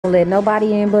Don't let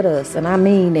nobody in but us, and I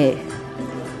mean that.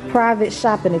 Private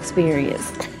shopping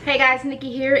experience. Hey guys,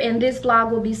 Nikki here, and this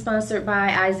vlog will be sponsored by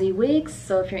IZIWIGS,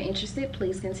 so if you're interested,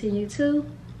 please continue to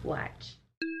watch.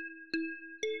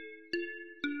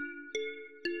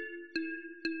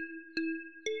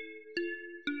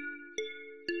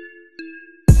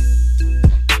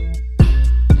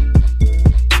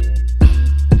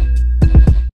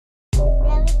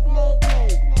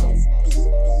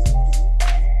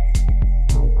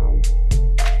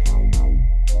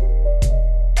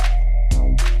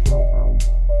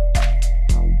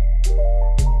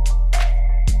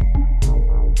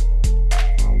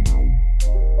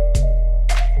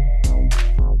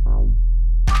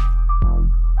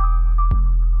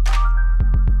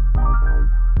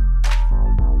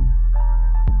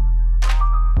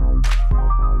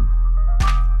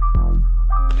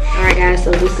 So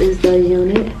this is the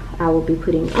unit I will be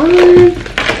putting on.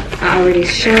 I already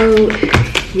showed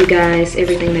you guys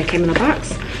everything that came in the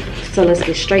box. So let's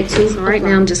get straight to it. So right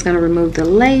now I'm just going to remove the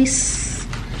lace.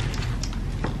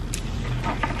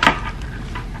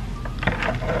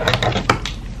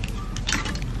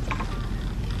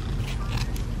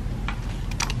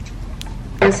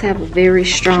 It does have a very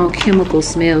strong chemical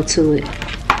smell to it.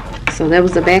 So that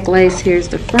was the back lace. Here's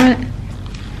the front.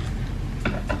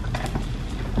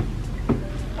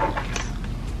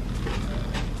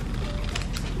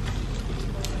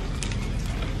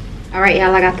 Alright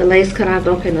y'all, I got the lace cut off.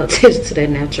 Don't pay no attention to that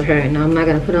natural hair. Now I'm not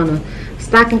going to put on a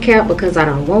stocking cap because I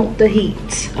don't want the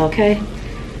heat, okay?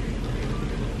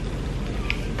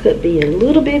 Could be a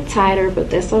little bit tighter, but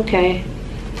that's okay.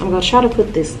 I'm going to try to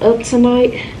put this up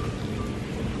tonight.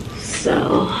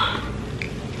 So,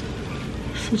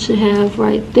 that's what you have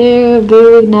right there.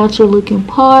 Very natural looking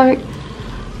part.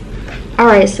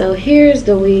 Alright, so here's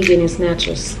the wig in its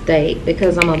natural state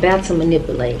because I'm about to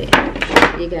manipulate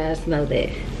it. You guys know that.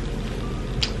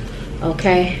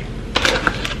 Okay,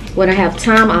 when I have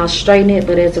time I'll straighten it,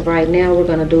 but as of right now we're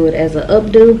gonna do it as an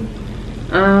updo.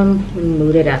 Let me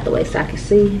move it out the way so I can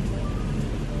see.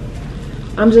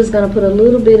 I'm just gonna put a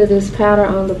little bit of this powder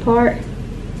on the part.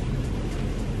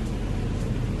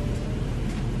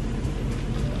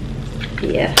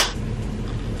 Yeah.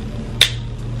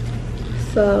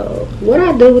 So what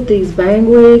I do with these bang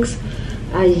wigs,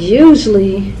 I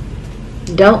usually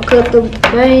don't cut the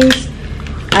bangs.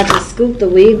 I just scoop the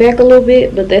wig back a little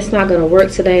bit, but that's not going to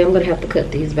work today. I'm going to have to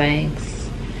cut these bangs.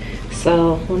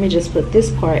 So let me just put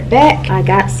this part back. I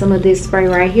got some of this spray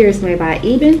right here. It's made by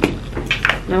Eben.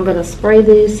 And I'm going to spray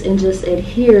this and just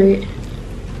adhere it.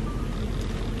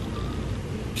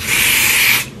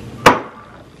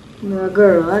 Now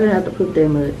girl, I didn't have to put that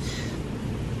much.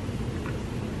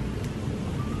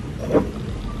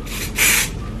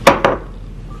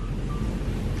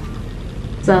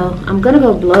 So I'm gonna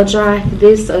go blow dry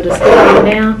this so it'll stick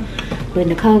down. But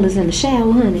Nicole is in the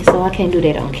shower, honey, so I can't do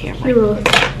that on camera.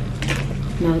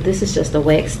 Kira. No, this is just a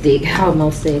wax stick. I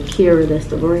almost said Kira, that's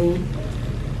the brand.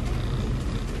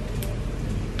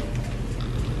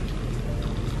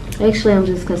 Actually, I'm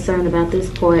just concerned about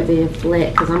this part being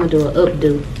flat because I'm gonna do an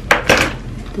updo.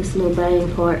 This little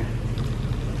bang part.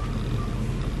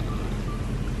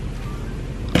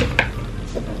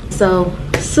 So,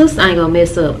 sis ain't gonna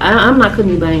mess up. I'm not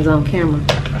putting these bangs on camera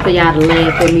for y'all to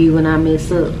laugh at me when I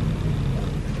mess up.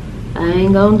 I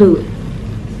ain't gonna do it.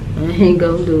 I ain't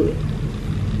gonna do it.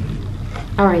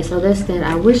 Alright, so that's that.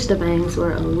 I wish the bangs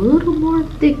were a little more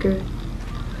thicker,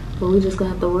 but we just gonna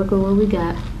have to work with what we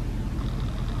got.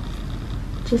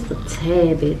 Just a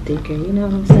tad bit thicker, you know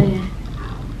what I'm saying?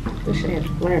 We should have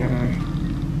flat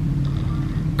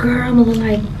iron. Girl, I'm gonna look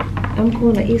like I'm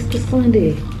going to Easter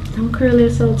Sunday. Don't curl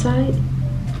it so tight.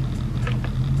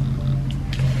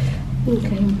 Ooh,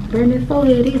 can't burn that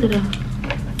forehead either though.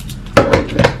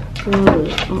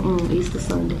 Good. Easter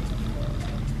Sunday.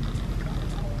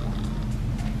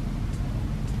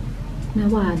 Now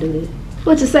why I do this?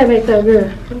 What you say back there, girl?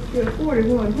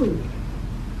 41 who?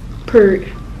 Pert.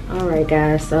 Alright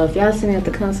guys, so if y'all see me at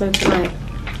the concert tonight,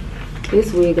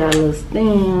 this wig got a little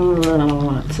stem, I don't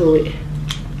want to it.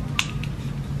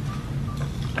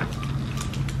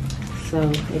 So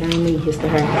it ain't me, it's the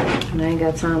hair. And I ain't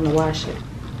got time to wash it.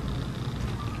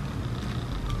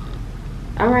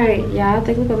 Alright, y'all, I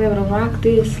think we're gonna be able to rock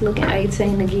this looking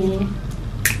 18 again.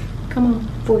 Come on,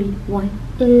 41.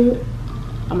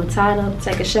 I'm gonna tie it up,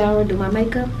 take a shower, do my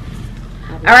makeup.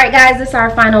 I'll All right, guys, this is our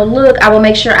final look. I will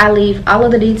make sure I leave all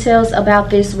of the details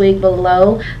about this wig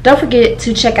below. Don't forget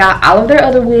to check out all of their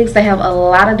other wigs. They have a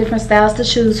lot of different styles to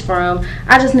choose from.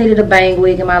 I just needed a bang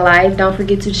wig in my life. Don't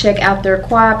forget to check out their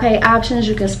quad pay options.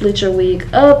 You can split your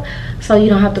wig up so you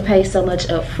don't have to pay so much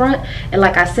up front. And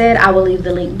like I said, I will leave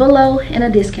the link below and a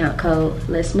discount code.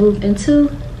 Let's move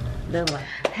into the live.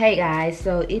 Hey guys,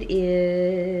 so it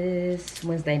is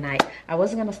Wednesday night. I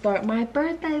wasn't gonna start my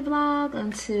birthday vlog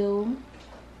until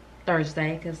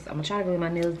Thursday because I'm gonna try to get my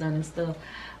nails done and stuff,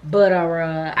 but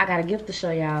I got a gift to show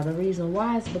y'all. The reason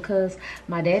why is because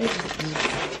my daddy just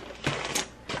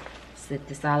set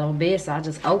this all on bed, so I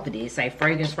just opened it. It say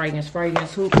fragrance, fragrance,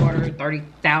 fragrance. Who ordered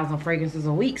 30,000 fragrances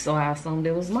a week? So I assumed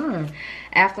it was mine.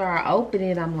 After I opened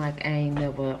it, I'm like, I ain't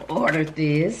never ordered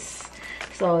this.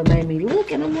 So it made me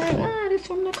look, and I'm like, this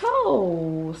from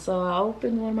Nicole. So I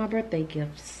opened one of my birthday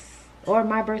gifts, or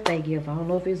my birthday gift. I don't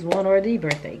know if it's one or the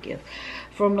birthday gift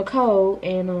from Nicole,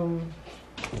 and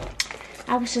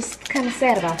I was just kind of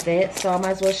sad about that, so I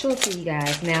might as well show it to you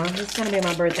guys. Now it's gonna be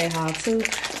my birthday haul too,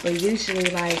 but usually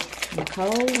like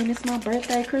Nicole, when it's my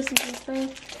birthday, Christmas and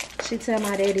stuff, she tell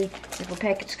my daddy if a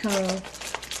package comes,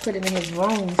 put it in his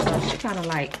room. So she kind of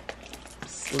like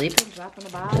slipping, dropping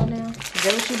the ball now. Is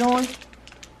that what she doing?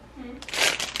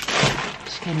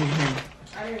 She can't even hear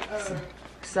me.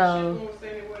 So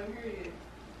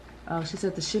oh, she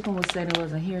said the shipping was saying it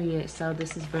wasn't here yet. So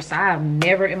this is Versace. I've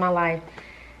never in my life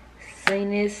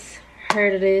seen this,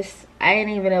 heard of this. I ain't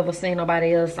even ever seen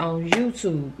nobody else on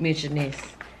YouTube mention this.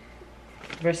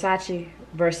 Versace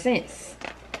Versence.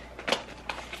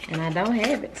 And I don't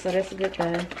have it, so that's a good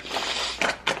thing.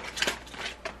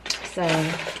 So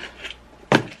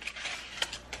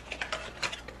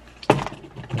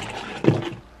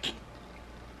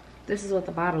this is what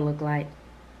the bottle look like.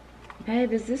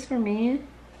 Babe, is this for men?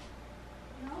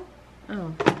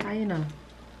 Oh, how you know?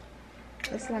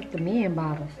 It's like the men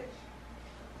bottle.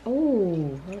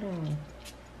 Oh, hold on.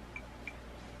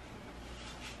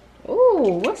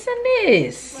 Oh, what's in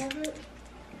this?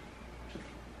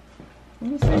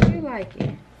 Let me see if you like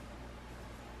it.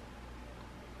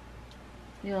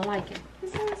 You don't like it?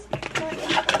 It smells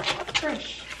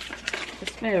fresh. It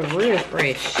smells real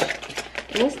fresh.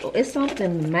 It's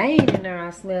something made in there.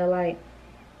 I smell like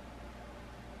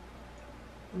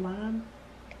lime.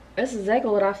 That's exactly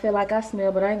what I feel like I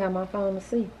smell, but I ain't got my phone to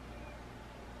see.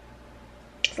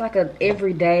 It's like a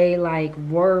everyday, like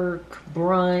work,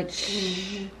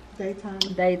 brunch,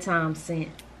 daytime scent.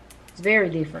 It's very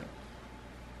different.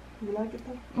 You like it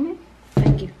though?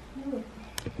 Thank you.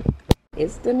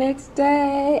 It's the next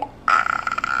day.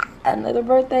 Another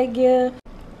birthday gift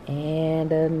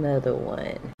and another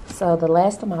one. So the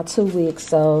last of my 2 weeks.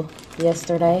 So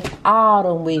yesterday, all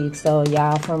them weeks. So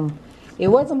y'all from. It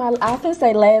wasn't my, I can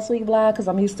say last week vlog because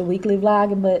I'm used to weekly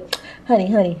vlogging, but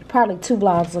honey, probably 2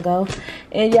 vlogs ago.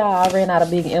 And y'all, I ran out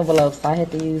of big envelopes, so I had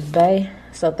to use Bday.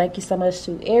 So thank you so much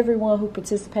to everyone who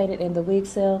participated in the wig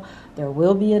sale. There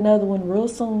will be another one real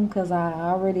soon because I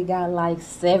already got like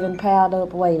 7 piled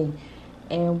up waiting.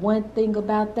 And one thing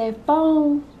about that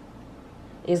phone,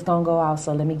 it's gonna go off,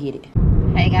 so let me get it.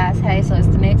 Hey guys, hey, so it's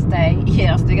the next day.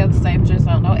 Yeah, I still got the same dress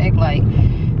on.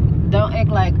 Don't act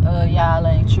like y'all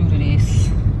ain't true to this.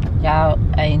 Y'all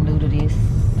ain't new to this,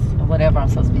 or whatever I'm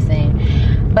supposed to be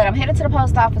saying. But I'm headed to the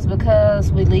post office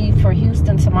because we leave for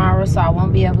Houston tomorrow, so I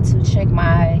won't be able to check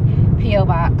my P.O.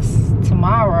 box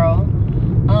tomorrow.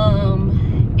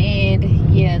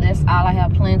 And yeah, that's all I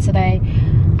have planned today.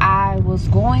 I was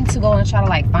going to go and try to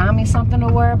like find me something to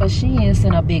wear, but she is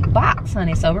in a big box,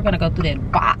 honey. So we're gonna go through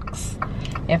that box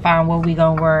and find what we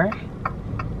gonna wear.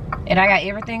 And I got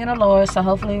everything in a large, so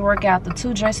hopefully it work out. The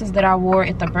 2 dresses that I wore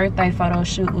at the birthday photo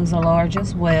shoot was a large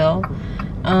as well.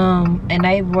 And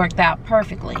they worked out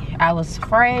perfectly. I was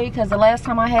afraid because the last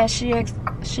time I had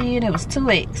SHEIN, it was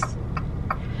 2X.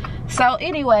 So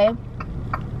anyway,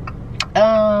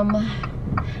 I'm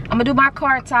gonna do my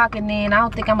card talk, and then I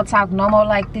don't think I'm gonna talk no more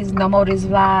like this, no more this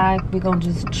vlog. We're gonna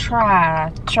just try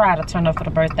to turn up for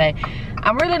the birthday.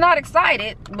 I'm really not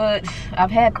excited, but I've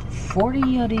had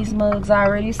 40 of these mugs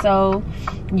already, so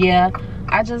yeah,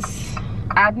 I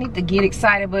need to get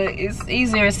excited, but it's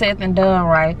easier said than done,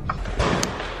 right?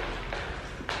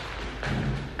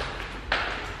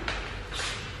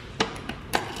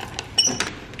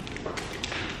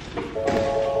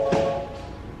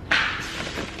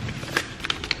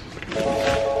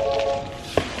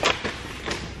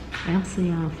 I'll see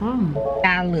y'all phone.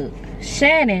 Now look,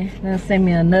 Shannon gonna send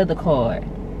me another card.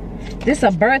 This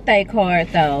a birthday card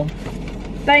though.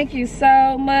 Thank you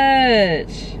so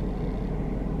much.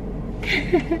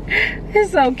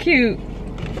 It's so cute.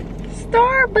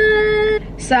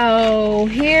 Starbucks. So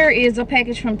here is a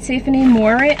package from Tiffany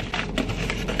Moret.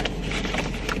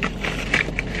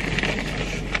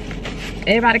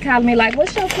 Everybody calling me like,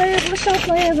 what's your plans? What's your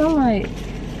plans? I'm like,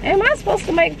 am I supposed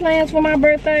to make plans for my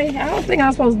birthday? I don't think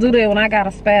I'm supposed to do that when I got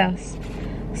a spouse.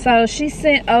 So she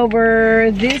sent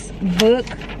over this book,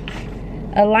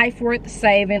 A Life Worth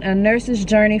Saving, A Nurse's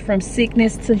Journey from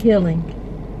Sickness to Healing.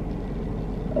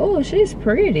 Oh, she's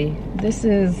pretty. This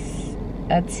is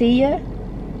Atiya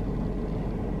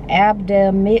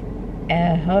Abdamalik.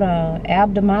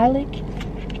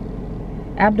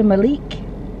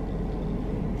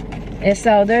 And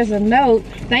so there's a note.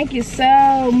 Thank you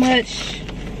so much.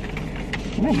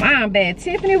 My mind bad.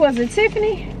 Tiffany, was it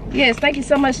Tiffany? Yes, thank you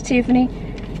so much, Tiffany.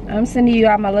 I'm sending you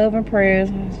all my love and prayers.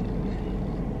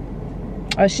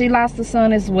 Oh, she lost a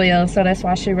son as well, so that's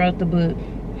why she wrote the book.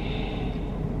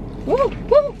 Woo,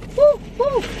 woo, woo,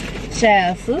 woo.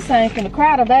 Child, sis ain't finna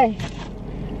cry today.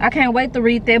 I can't wait to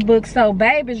read that book. So,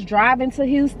 babe is driving to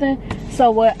Houston. So,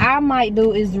 what I might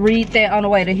do is read that on the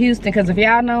way to Houston. Because if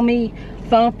y'all know me,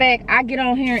 fun fact, I get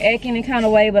on here and act any kind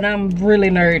of way, but I'm really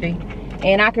nerdy.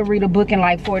 And I can read a book in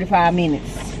like 45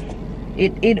 minutes.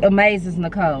 It amazes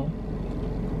Nicole.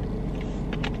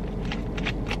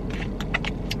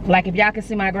 Like, if y'all can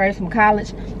see my grades from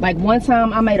college, like one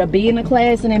time I made a B in the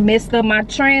class and it messed up my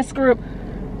transcript.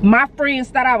 My friends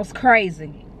thought I was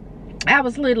crazy. I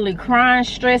was literally crying,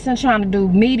 stressing, trying to do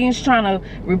meetings, trying to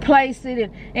replace it,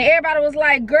 and everybody was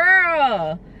like,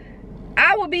 girl,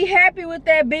 I would be happy with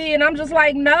that B. And I'm just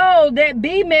like, no, that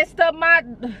B messed up my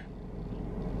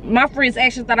friends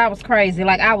actually thought I was crazy.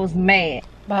 Like, I was mad.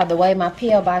 By the way, my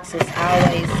P.O. box is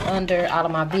always under all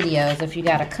of my videos. If you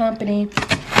got a company,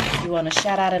 you want a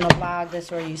shout out in a vlog,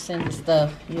 that's where you send the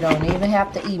stuff. You don't even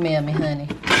have to email me, honey.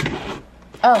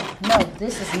 Oh, no,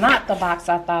 this is not the box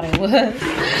I thought it was.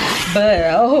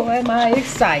 But, oh, am I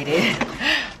excited.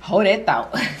 Hold that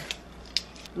thought.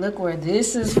 Look where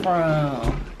this is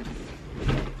from.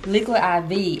 Liquid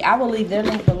IV. I will leave their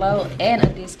link below and a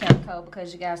discount code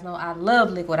because you guys know I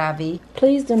love Liquid IV.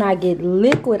 Please do not get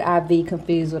Liquid IV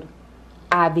confused with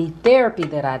IV therapy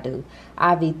that I do.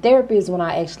 IV therapy is when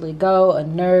I actually go, a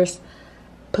nurse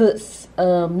puts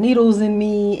needles in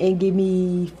me and give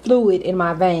me fluid in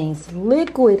my veins.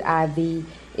 Liquid IV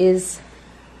is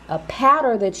a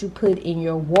powder that you put in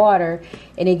your water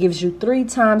and it gives you 3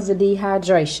 times the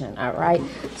dehydration. All right,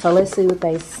 so let's see what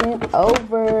they sent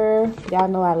over. Y'all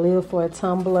know I live for a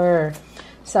tumbler.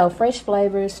 So fresh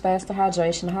flavors, faster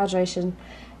hydration. Hydration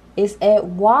is at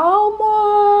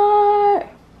Walmart.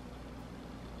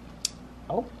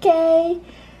 Okay,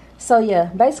 so yeah,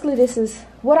 basically this is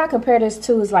what I compare this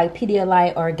to is like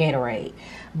Pedialyte or Gatorade,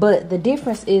 but the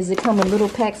difference is it comes in little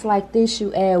packs like this.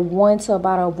 You add 1 to a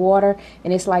bottle of water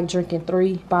and it's like drinking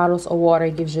 3 bottles of water.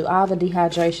 It gives you all the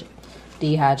dehydration.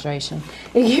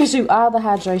 It gives you all the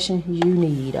hydration you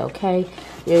need. Okay,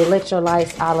 your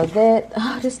electrolytes, all of that.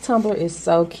 Oh, this tumbler is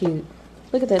so cute.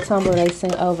 Look at that tumbler they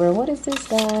sent over. What is this,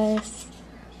 guys?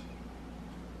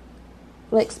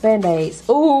 Flex Band-Aids.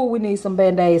 Ooh, we need some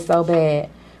Band-Aids so bad.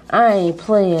 I ain't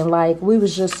playing. Like, we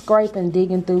was just scraping,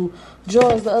 digging through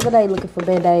drawers the other day looking for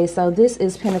Band-Aids. So this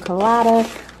is Pina Colada.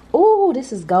 Ooh,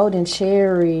 this is Golden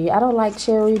Cherry. I don't like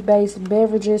cherry-based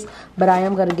beverages, but I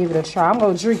am going to give it a try. I'm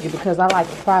going to drink it because I like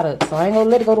the product, so I ain't going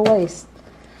to let it go to waste.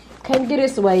 Can't get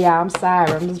this away, y'all. I'm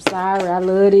sorry. I'm sorry. I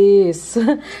love this.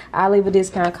 I'll leave a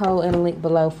discount code and a link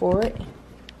below for it.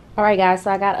 All right, guys,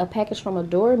 so I got a package from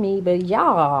Adore Me, but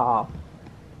y'all,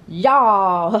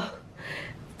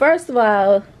 first of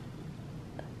all,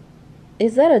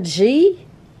 is that a G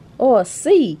or a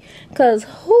C? Because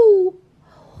who,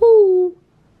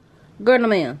 girl, no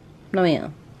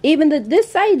ma'am, even this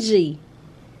say G,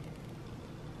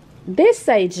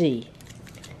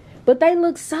 but they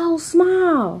look so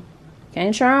small.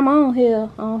 Can't try them on here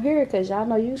because y'all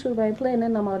know YouTube ain't playing that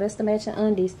no more. That's the matching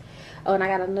undies. Oh, and I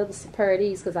got another pair of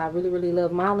these because I really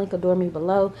love my link. Adore Me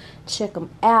below. Check them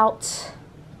out.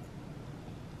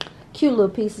 Cute little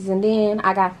pieces. And then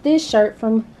I got this shirt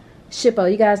from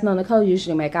SHIPP. You guys know Nicole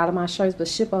usually make all of my shirts, but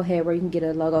SHIPP had where you can get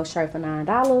a logo shirt for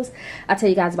 $9. I tell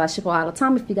you guys about SHIPP all the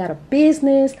time. If you got a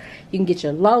business, you can get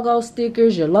your logo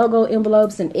stickers, your logo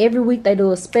envelopes, and every week they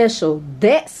do a special.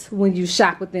 That's when you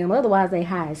shop with them. Otherwise, they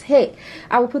high as heck.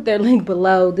 I will put their link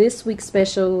below. This week's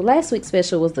special, last week's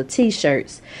special was the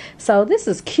t-shirts. So this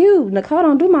is cute. Nicole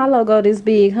don't do my logo this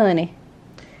big, honey.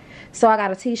 So I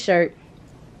got a t-shirt.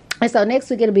 And so next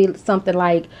week it'll be something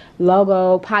like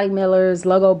logo poly millers,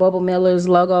 logo bubble millers,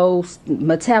 logo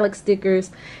metallic stickers,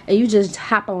 and you just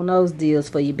hop on those deals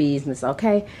for your business,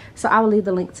 okay? So I will leave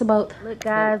the link to both. Look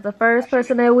guys, the first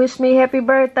person that wished me happy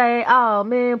birthday. Oh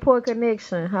man, poor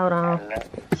connection. Hold on.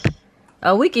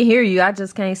 Oh, we can hear you. I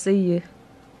just can't see you.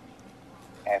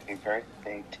 Happy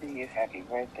birthday to you. Happy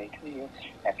birthday to you.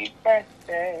 Happy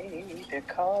birthday,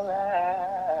 Nicola.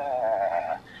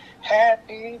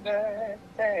 Happy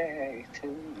birthday to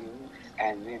you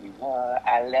and many more.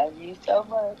 I love you so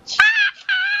much.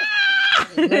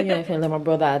 No, you ain't finna let my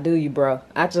brother outdo you, bro.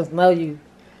 I just know you.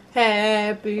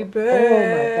 Happy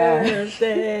birthday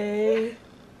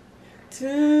to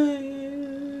you.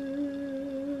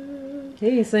 He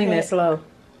ain't sing that slow.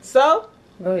 So?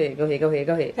 Go ahead, go ahead, go ahead,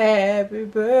 go ahead. Happy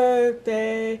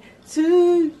birthday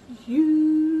to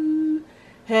you.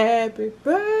 Happy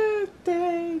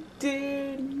birthday,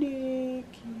 dear Nikki.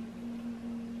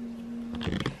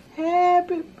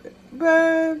 Happy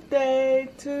birthday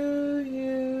to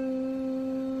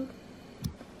you.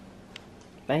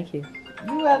 Thank you.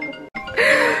 You're welcome.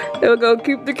 We're gonna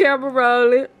keep the camera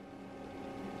rolling.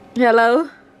 Hello.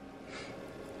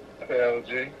 Hello,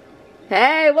 G.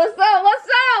 Hey, what's up? What's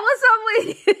up? What's up with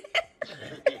you?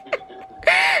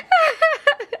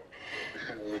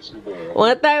 What you doing?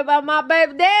 One thing about my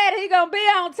baby dad, he gonna be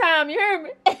on time. You hear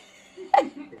me?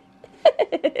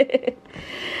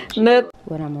 Nothing.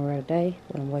 What I'm gonna wear today?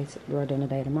 What I'm wearing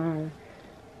today tomorrow?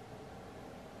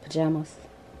 Pajamas,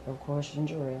 of course,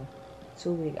 ginger ale.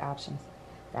 2 wig options.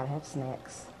 Gotta have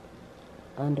snacks.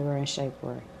 Underwear and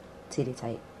shapewear. Titty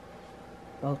tape.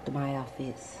 Both of my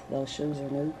outfits. Those shoes are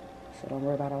new, so don't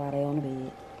worry about why they on the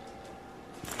bed.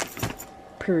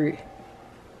 Period.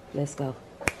 Let's go.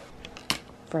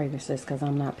 Fragrances, because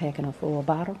I'm not packing a full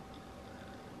bottle.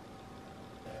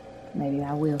 Maybe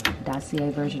I will. Dossier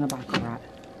version of Baccarat.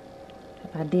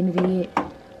 If I didn't do it,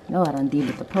 no, I done did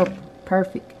it the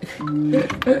perfect.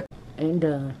 And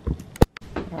done.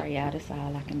 Alright, y'all, that's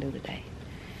all I can do today.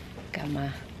 Got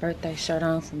my birthday shirt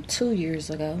on from 2 years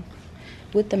ago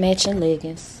with the matching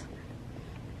leggings.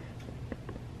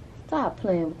 Stop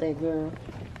playing with that girl.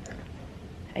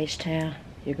 H-Town,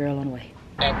 your girl on the way.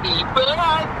 Happy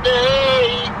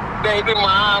birthday, baby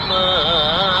mama.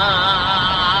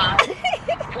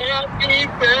 Happy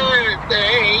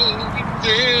birthday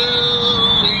to you.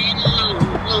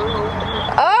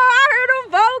 Oh, I heard them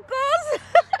vocals.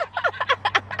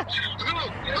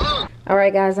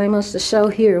 Alright guys, ain't much to show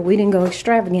here. We didn't go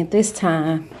extravagant this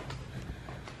time.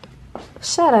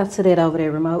 Shout out to that over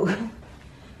there remote.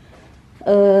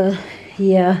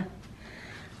 Yeah.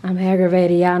 I'm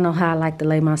aggravated. Y'all know how I like to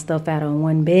lay my stuff out on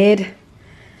one bed.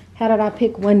 How did I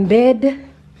pick one bed?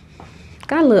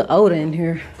 Got a little odor in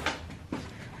here.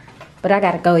 But I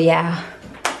gotta go, y'all.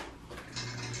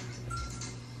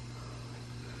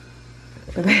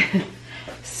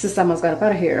 Since I almost got up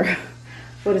out of here.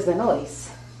 What is the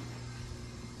noise?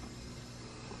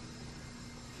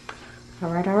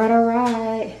 Alright, alright,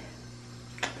 alright.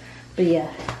 But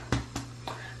yeah.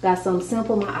 Got something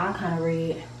simple. My eye kind of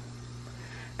red.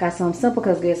 Got something simple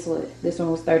because guess what? This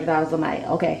one was $30 a night.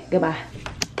 Okay, goodbye.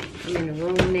 I'm in the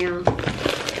room now.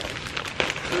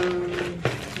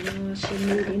 No, I shouldn't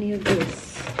need any of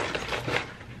this.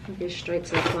 I'll get straight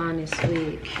to applying this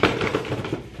wig.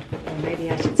 Or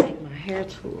maybe I should take my hair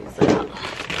tools out.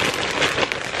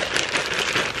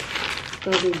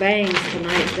 Go do bangs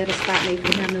tonight. That'll stop me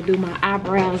from having to do my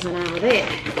eyebrows and all that.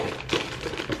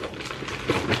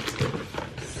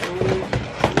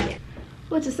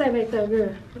 What you say back there,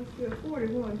 girl?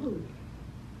 41 who?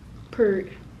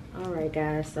 Pert. Alright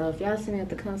guys, so if y'all see me at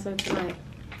the concert tonight,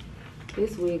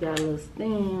 this wig got a little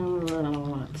stem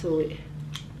to it.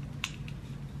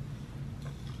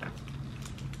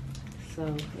 So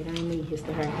it ain't me, it's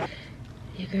the her.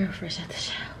 Your girl fresh out the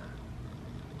shower.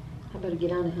 I better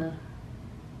get on it, huh?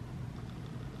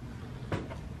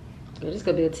 Girl, this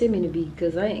gonna be a 10-minute beat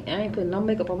because I ain't putting no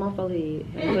makeup on my forehead.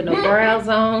 I ain't putting no brows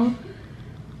on.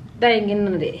 They ain't getting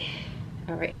none of that.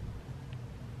 Alright.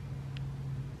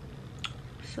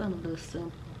 Some of those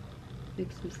simple.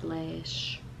 Fix this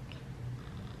lash.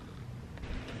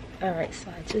 Alright, so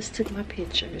I just took my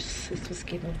pictures. This was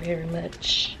given very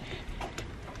much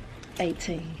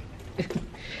 18.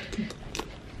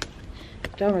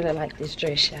 Don't really like this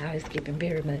dress, y'all. It's giving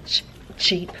very much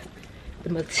cheap. The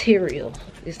material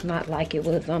is not like it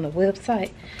was on the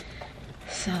website.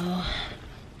 So,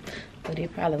 but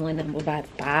it probably went up about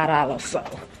 $5. So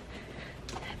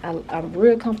I'm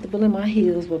real comfortable in my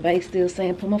heels, but they still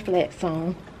saying put my flats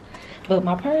on. But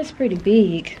my purse pretty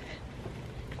big,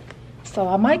 so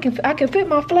I can fit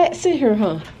my flats in here,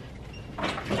 huh?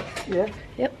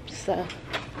 Yeah. Yep, so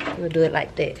we'll do it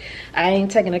like that. I ain't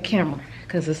taking a camera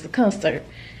because it's a concert.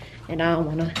 And I don't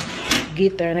want to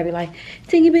get there and they be like,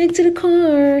 take it back to the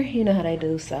car. You know how they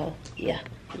do, so yeah.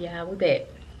 Yeah, we back.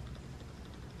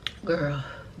 Girl,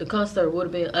 the concert would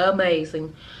have been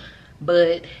amazing.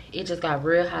 But it just got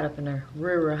real hot up in there.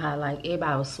 Real hot. Like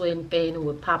everybody was sweating, fanning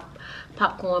with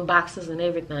popcorn boxes and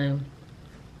everything.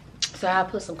 So I'll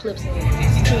put some clips in.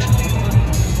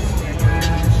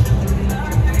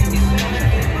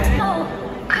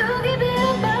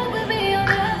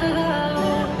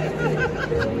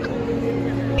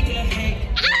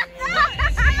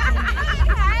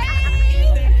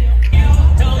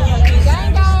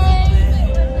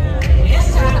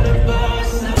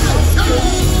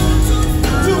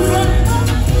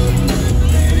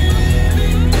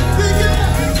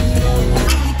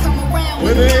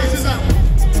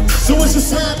 So what's your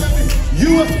sign, baby?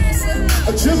 You a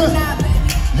Gemini?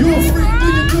 You a freak? Do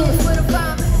you do it?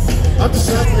 I'm just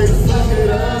trying to fuck it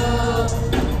up.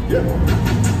 Yeah.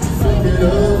 Fuck it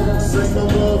up. Say my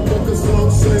motherfucker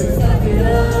song, say fuck it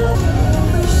up.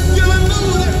 Girl, I know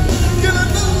that. Girl, I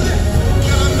know that.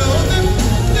 Girl, I know that.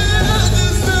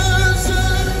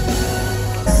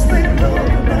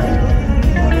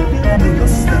 Do your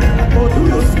step. Oh, do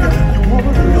your step. You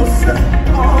wanna do your step.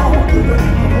 Oh, do that.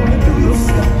 Do your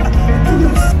step.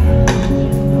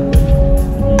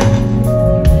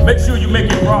 Make sure you make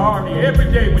it a priority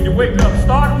every day when you wake up,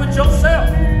 starting with yourself.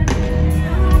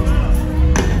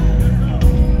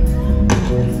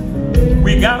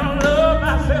 We gotta love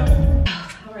ourselves.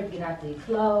 I'm ready to get out these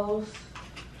clothes.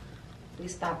 We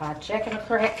stopped by Jack in the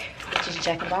Crack, which is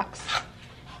Jack in the Box.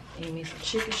 Eat me some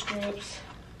chicken strips.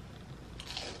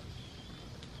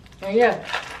 And yeah,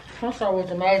 concert was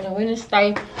amazing. We didn't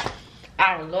stay.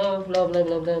 I love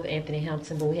Anthony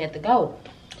Hamilton, but we had to go.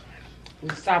 We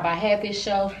stopped by half his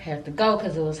show, had to go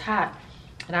because it was hot.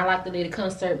 And I like to leave the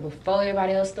concert before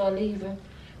everybody else start leaving,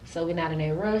 so we're not in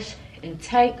a rush. And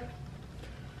Tank,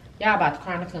 y'all about to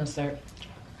cry in the concert.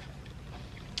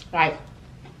 Like,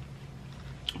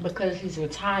 because he's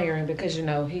retiring, because, you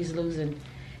know, he's losing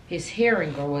his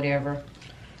hearing or whatever.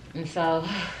 And so,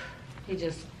 he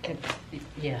just,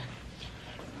 yeah.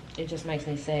 It just makes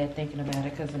me sad thinking about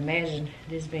it, because imagine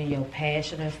this being your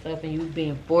passion and stuff and you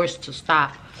being forced to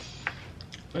stop.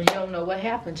 And you don't know what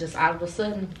happened. Just all of a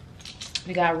sudden,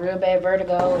 you got real bad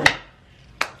vertigo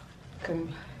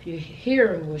and your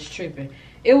hearing was tripping.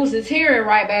 It was his hearing,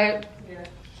 right, babe? Yeah.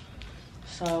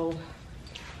 So,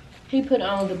 he put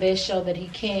on the best show that he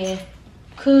could.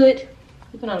 He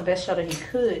put on the best show that he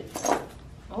could.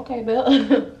 Okay,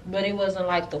 Bill. But it wasn't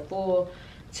like the full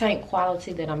Tank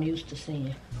quality that I'm used to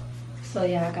seeing. So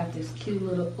yeah, I got this cute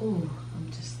little, ooh, I'm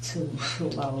just too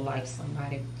low like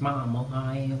somebody mama.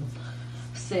 I am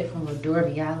set from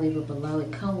Adorable. Y'all leave it below.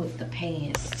 It come with the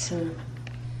pants too.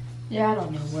 Yeah, I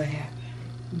don't know what happened,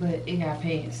 but it got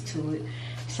pants to it.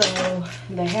 So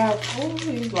they have, oh,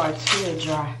 these wipes real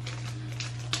dry.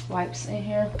 Wipes in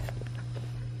here.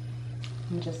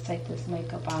 Let me just take this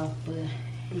makeup off, but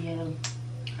yeah.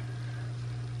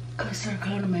 Cause her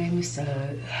kind of made me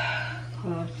sad.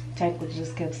 Tank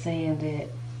just kept saying that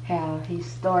how he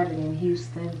started in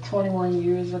Houston 21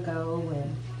 years ago,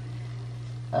 and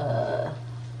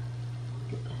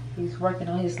he's working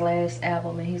on his last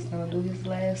album and he's gonna do his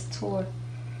last tour.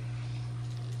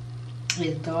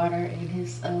 His daughter and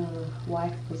his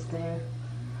wife was there,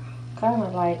 kind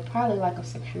of like probably like a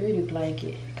security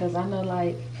blanket, because I know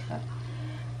like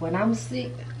when I'm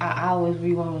sick I always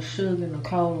be wanting Sugar and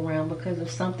Nicole around, because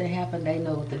if something happened they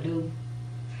know what to do.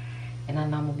 And I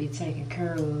know I'm gonna be taken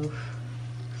care of,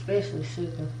 especially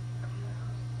Sugar.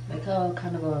 Nicole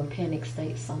kind of go in panic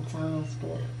state sometimes,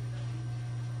 but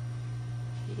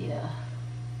yeah.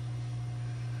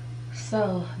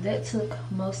 So that took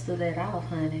most of that off,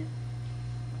 honey.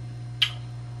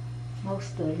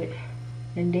 Most of it.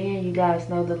 And then you guys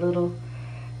know the little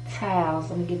towels.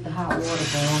 Let me get the hot water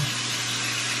going.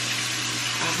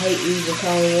 I hate using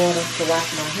cold water to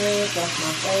wash my hands, wash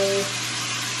my face.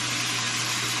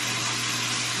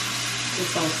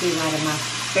 Just don't seem right in my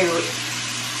spirit.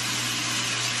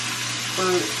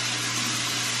 But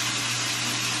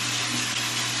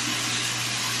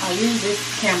I use this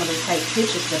camera to take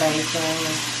pictures today, so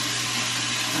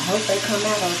I hope they came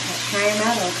out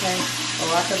okay. Or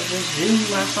I could have just used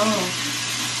my phone.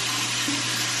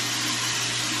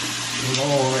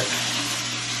 Lord.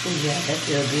 Ooh, yeah, that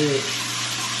feels good.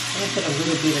 I'm gonna put a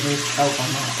little bit of this soap on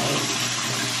my face.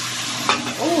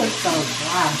 Oh, it's so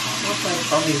dry. I'm putting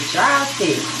for his dry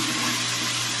stick.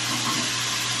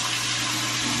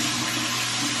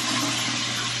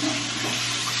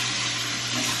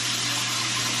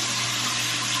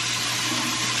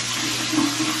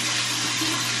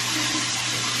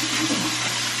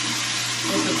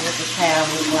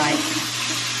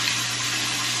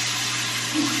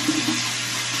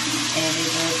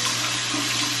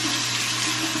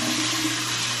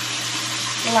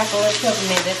 looking like a little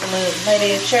peppermint. That's a little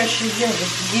lady at church who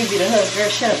give you the hug. Girl,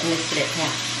 shut up next to that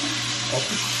cow.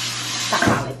 Stop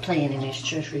all that playing in this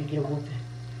church where you get a whooping.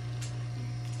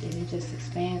 Did it just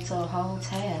expand to a whole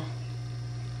tab?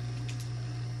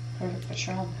 Perfect for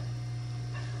trouble.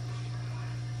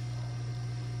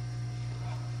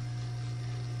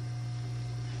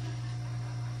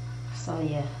 So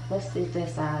yeah, let's see if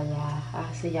that's all y'all.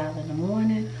 I'll see y'all in the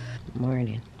morning.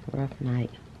 Morning, rough night.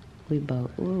 We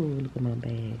both, ooh, look at my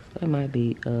bags. That might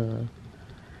be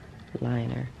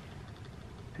liner.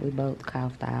 We both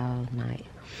coughed all night.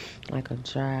 Like a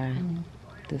dry,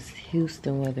 this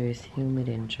Houston weather is humid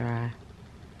and dry.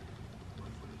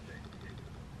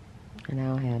 And I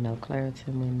don't have no Claritin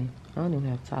with me. I don't even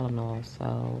have Tylenol, so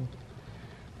I'm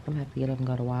gonna have to get up and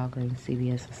go to Walgreens,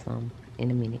 CVS or something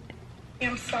in a minute.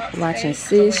 Watching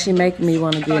sis, she making me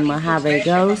want to get my HANDBAG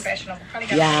Ghost.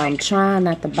 Yeah, I'm trying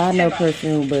not to buy no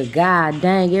perfume, but god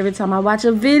dang, every time I watch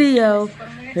a video,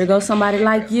 here goes somebody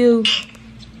like you.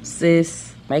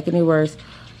 Sis, making it worse.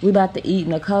 We about to eat.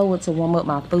 Nicole went to warm up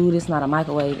my food. It's not a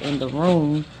microwave in the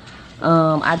room.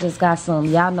 I just got some,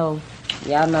 y'all know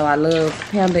I love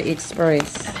Panda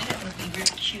Express.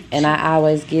 And I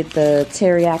always get the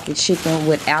teriyaki chicken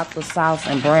without the sauce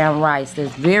and brown rice.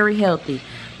 That's very healthy.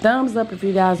 Thumbs up if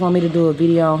you guys want me to do a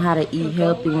video on how to eat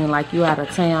healthy when like you out of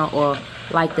town, or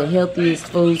like the healthiest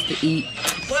foods to eat.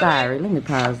 Sorry, let me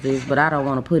pause this, but I don't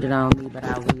want to put it on me, but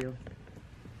I will.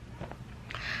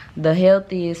 The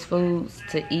healthiest foods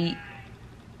to eat.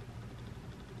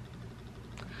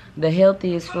 The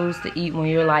healthiest foods to eat when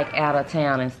you're like out of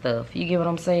town and stuff. You get what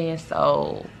I'm saying?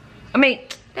 So, I mean,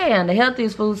 damn, the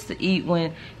healthiest foods to eat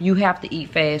when you have to eat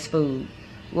fast food.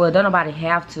 Well, don't nobody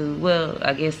have to. Well,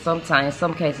 I guess sometimes, in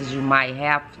some cases you might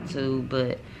have to,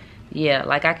 but yeah,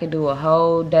 like I could do a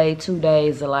whole day, 2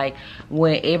 days of like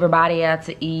when everybody out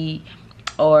to eat,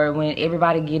 or when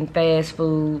everybody getting fast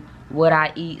food, what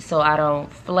I eat so I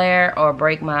don't flare or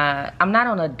break my, I'm not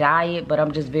on a diet, but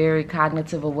I'm just very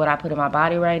cognitive of what I put in my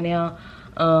body right now.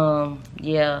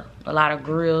 Yeah, a lot of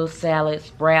grills,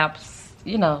 salads, wraps,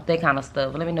 you know, that kind of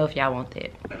stuff. Let me know if y'all want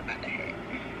that.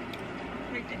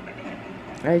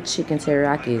 That chicken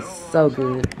teriyaki is so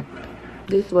good.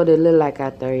 This is what it look like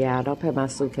out there, y'all. Don't pay my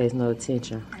suitcase no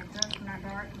attention.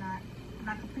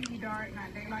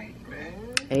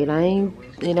 It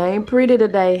ain't pretty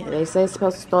today. They say it's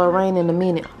supposed to start raining in a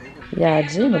minute. Yeah,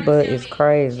 Juno butt is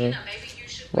crazy.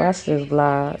 Watch this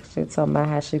vlog. She talking about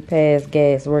how she passed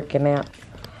gas working out.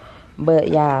 But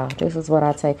y'all, this is what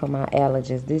I take for my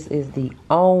allergies. This is the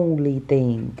only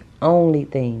thing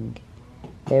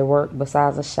that work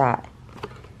besides a shot.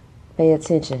 Pay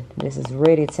attention. This is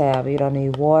REDITAB. You don't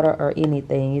need water or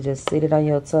anything. You just sit it on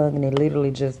your tongue and it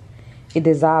literally just, it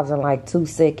dissolves in like 2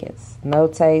 seconds. No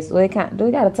taste. Well, do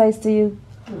it got a taste to you?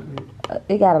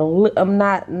 It got a,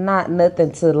 not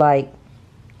nothing to like,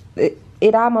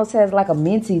 it almost has like a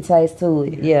minty taste to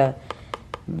it. Yeah.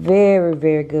 Very,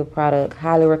 very good product.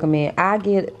 Highly recommend. I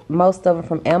get most of them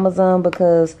from Amazon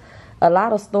because a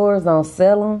lot of stores don't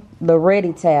sell them. The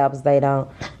REDITABs, they don't.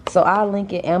 So I'll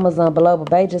link it Amazon below. But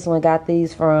they just went got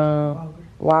these from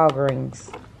Walgreens.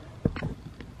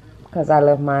 Because I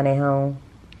left mine at home.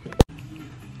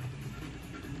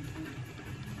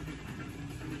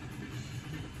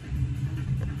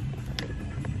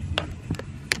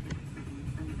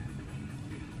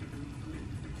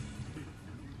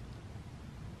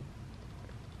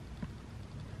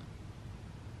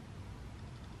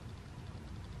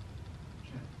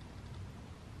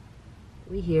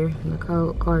 We here in the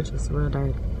cold, car just real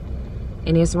dirty.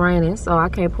 And it's raining, so I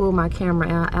can't pull my camera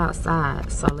out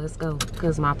outside. So let's go.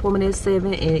 Because my appointment is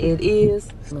 7 and it is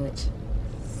much.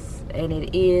 And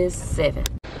it is 7.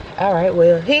 Alright,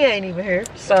 well, he ain't even here.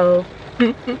 So,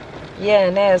 yeah,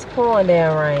 and now it's pouring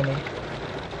down raining.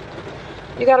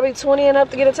 You gotta be 20 and up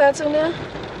to get a tattoo now?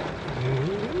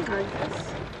 I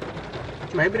guess.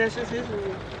 Maybe that's just his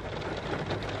rule.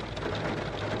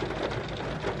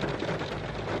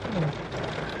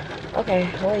 Okay,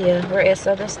 well yeah, we're at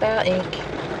Southern Style Inc.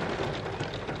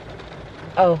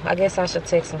 Oh, I guess I should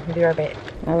text him. Be right back.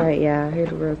 Alright, y'all, here's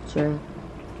the rough trail.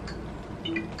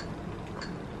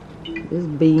 This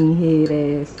bean head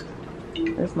ass.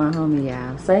 That's my homie,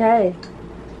 y'all. Say hey.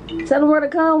 Tell them where to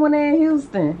come when they're in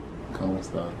Houston. Come and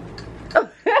stop. Alright.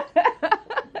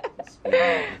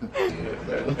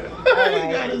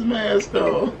 He got his mask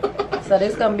on. So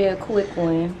this gonna be a quick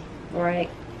one, right?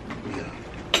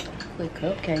 Quick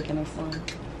cupcake or something.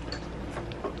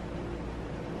 You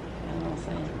know what I'm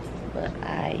saying? But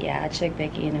yeah, I'll check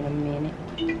back in a minute.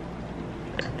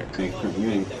 You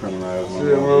ain't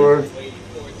criminalized.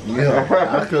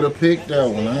 Yeah, I could have picked that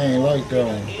one. I ain't like that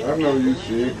one. I know you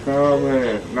shit. Come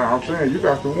man. No, I'm saying you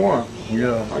got the one.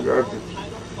 Yeah. I got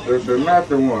the not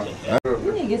the one.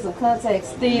 You need to get some contacts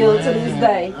still to this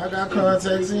day. I got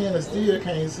contacts in and still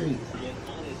can't see.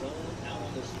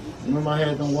 Remember I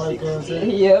had them white contacts?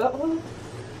 Yep.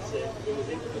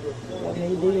 Let me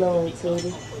be low to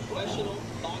it.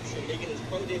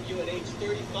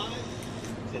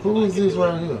 Who is this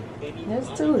right here? That's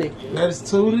Tootie. That is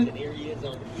Tootie?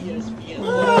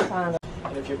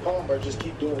 And if you're Palmer, just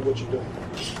keep doing what you're doing.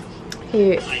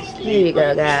 Here you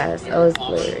go, guys. Oh, it's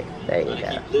blurry. There you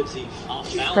go.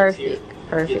 Perfect.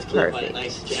 Perfect. Perfect.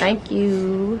 Thank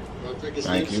you.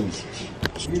 Thank you.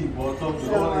 It's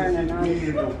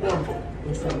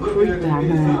a creep out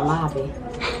here in the lobby.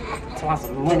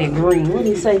 When it green. What do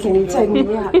you say? Can you take me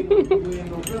out?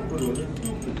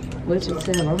 What you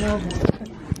tell her?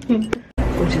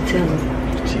 What you tell her?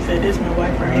 She said, this my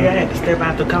wife right here. I had to step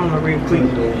out the corner real quick.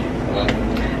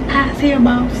 How's here,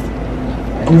 boss?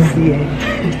 Goofy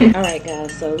ass. Alright,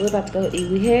 guys, so we're about to go eat.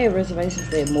 We had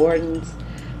reservations at Morton's,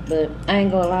 but I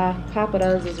ain't gonna lie, Papa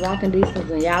Do's is rocking decent,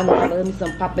 and y'all know I love me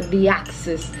some Papa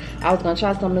Dioxis. I was gonna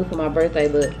try something new for my birthday,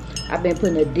 but I've been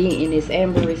putting a dent in this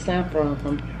Ambery Saffron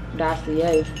from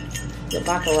Dossier, the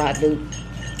Baccarat dude.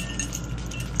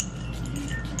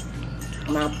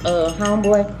 My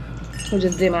homeboy who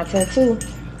just did my tattoo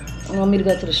want me to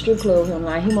go to the strip club with him.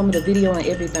 Like, he want me to video and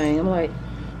everything. I'm like,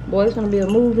 boy, it's gonna be a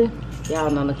movie. Y'all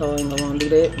know Nicole ain't gonna wanna do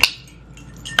that.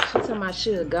 She told me I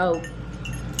should go,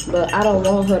 but I don't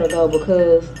want her to go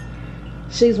because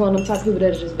she's one of them type of people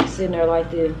that just be sitting there like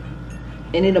this,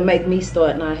 and it'll make me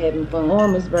start not having fun.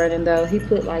 Arm is burning though. He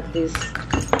put like this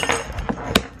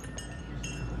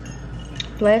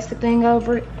plastic thing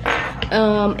over it.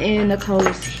 And Nicole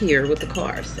is here with the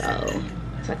car, so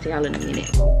talk to y'all in a minute.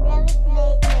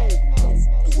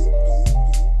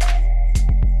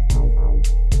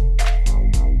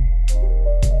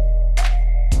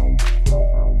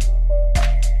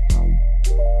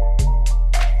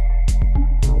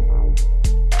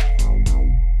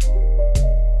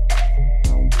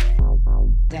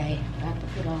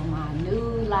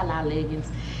 Leggings.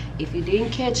 If you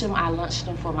didn't catch them, I launched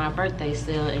them for my birthday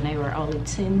sale and they were only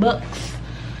 10 bucks.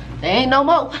 They ain't no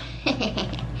more.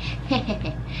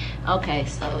 Okay,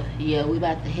 so yeah, we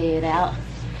about to head out.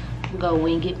 Go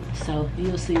wing it, so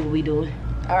you'll see what we doing.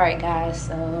 All right, guys,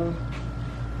 so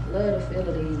love the feel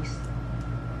of these.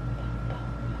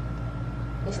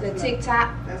 What's that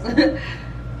TikTok?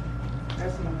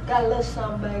 That's my Got a little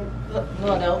something, baby.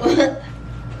 No.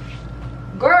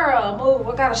 Girl, move.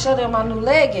 I gotta show them my new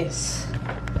leggings.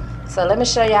 So let me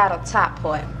show y'all the top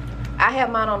part. I have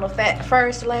mine on the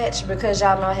first latch because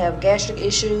y'all know I have gastric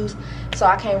issues, so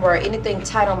I can't wear anything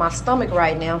tight on my stomach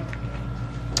right now.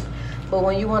 But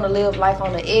when you want to live life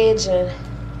on the edge and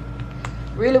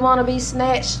really want to be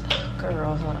snatched,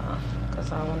 girl, hold on,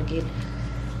 because I want to get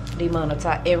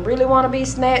demonetized. And really want to be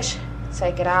snatched,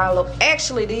 take it all up.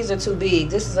 Actually, these are too big.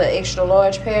 This is an extra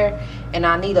large pair, and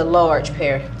I need a large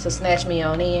pair to snatch me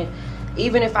on in.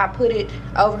 Even if I put it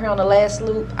over here on the last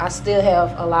loop, I still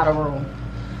have a lot of room.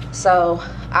 So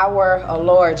I wear a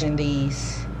large in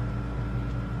these.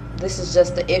 This is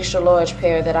just the extra large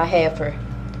pair that I have for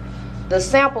the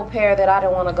sample pair that I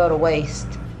don't want to go to waste.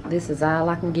 This is all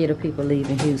I can get of people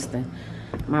leaving Houston.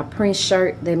 My Prince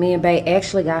shirt that me and Bay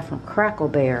actually got from Crackle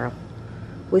Barrel.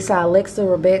 We saw Alexa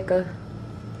Rebecca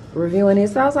reviewing it,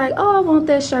 so I was like, oh, I want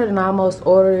that shirt, and I almost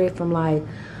ordered it from like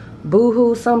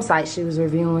Boohoo, some site she was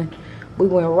reviewing. We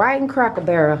went right in Crackle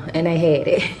Barrel and they had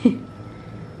it.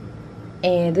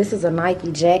 And this is a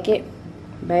Nike jacket.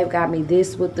 Babe got me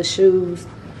this with the shoes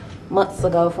months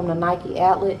ago from the Nike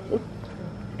outlet.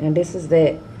 And this is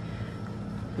that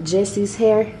Jesse's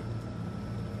hair.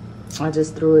 I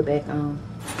just threw it back on.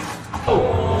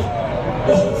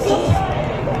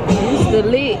 This is the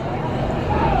lid.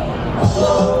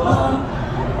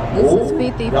 This is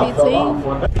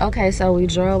 50-15. Okay, so we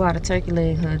drove out of Turkey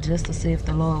Leg Hood just to see if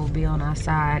the Lord would be on our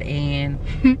side, and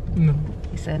no.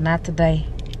 He said, not today.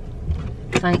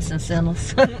 Saints and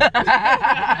sinners.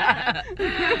 I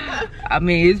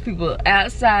mean, it's people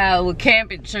outside with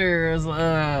camping chairs.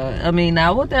 I mean,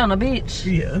 now what, they on the beach?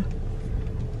 Yeah.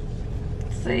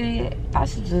 See, I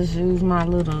should just use my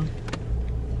little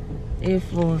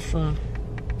influencer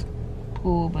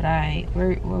pool, but I ain't. Where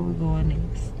we going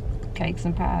next? Cakes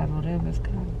and pies, whatever it's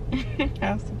called.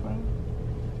 I suppose.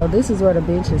 So this is where the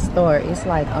benches start. It's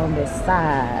like on the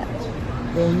side.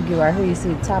 Then you get right here, you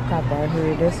see the top cop right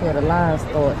here. That's where the line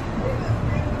start.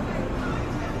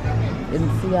 And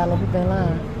see y'all up at that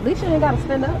line. At least you ain't gotta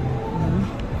stand up.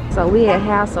 So we at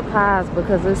House of Pies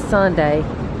because it's Sunday.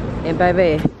 And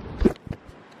baby,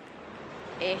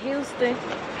 in Houston,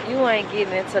 you ain't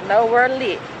getting into nowhere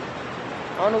lit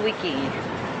on the weekend.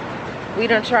 We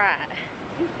done tried.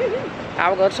 I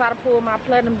was gonna try to pull my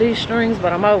platinum D strings,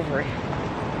 but I'm over it.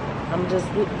 I'm just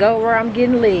go where I'm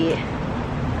getting lit.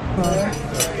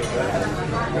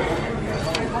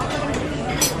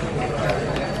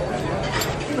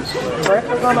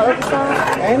 Breakfast on the other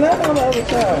side? Ain't nothing on the other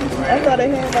side. I thought they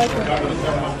had like a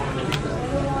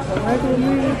regular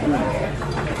meal.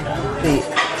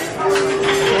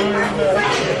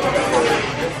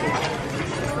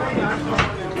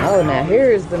 Oh, now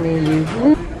here's the menu.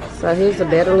 So here's a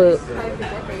better look.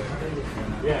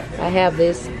 I have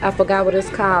this, I forgot what it's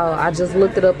called. I just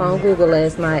looked it up on Google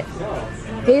last night.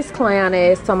 His clown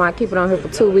ass told me I keep it on here for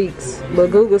 2 weeks,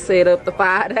 but Google said up to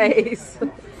 5 days.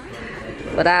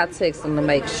 But I'll text them to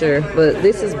make sure. But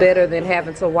this is better than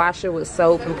having to wash it with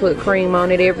soap and put cream on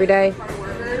it every day.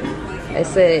 They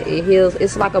said it heals.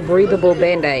 It's like a breathable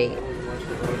Band-Aid.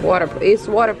 It's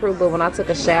waterproof, but when I took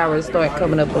a shower, it started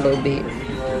coming up a little bit.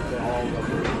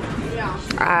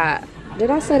 Did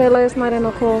I say that last night in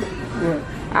the car? Yeah.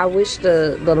 I wish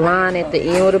the line at the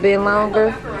end would have been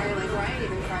longer.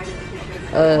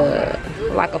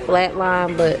 Like a flat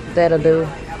line, but that'll do.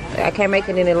 I can't make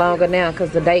it any longer now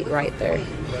because the date right there.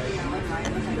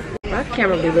 My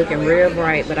camera be looking real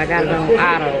bright, but I got it on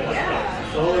auto.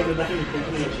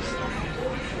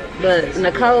 But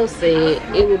Nicole said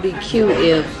it would be cute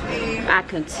if I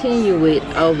continue it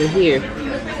over here,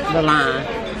 the line.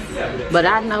 But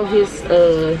I know he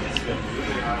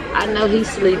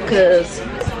sleep because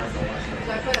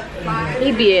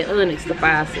he be at Onyx to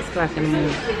 5, 6 o'clock in the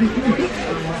morning.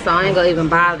 So I ain't gonna even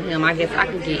bother him. I guess I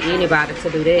can get anybody to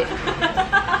do that.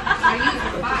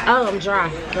 Oh, I'm dry.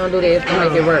 Don't do that to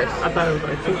make it worse. I thought it was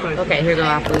like 2 places. Okay, here go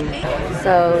our food.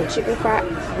 So chicken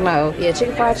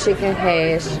fried chicken,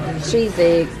 hash, cheese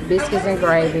eggs, biscuits and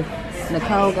gravy.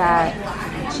 Nicole got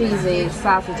cheese eggs,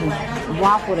 sausage and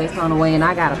waffle that's on the way, and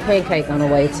I got a pancake on the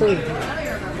way too.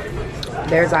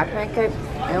 There's our pancake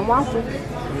and waffle.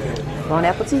 Bon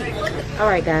appetit. All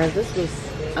right, guys, this was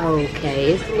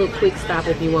okay. It's a little quick stop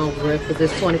if you want breakfast.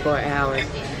 It's 24 hours.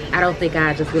 I don't think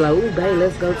I'd just be like, ooh, babe,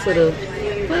 let's go to the,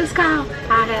 what is it called?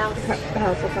 House of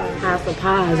Pies. House of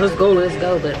Pies. Let's go.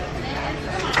 But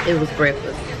it was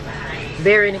breakfast.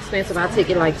 Very inexpensive. I take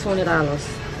it like $20.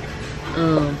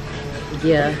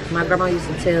 Yeah, my grandma used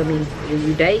to tell me, when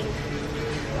you date,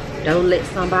 don't let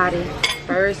somebody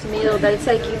first meal they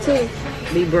take you to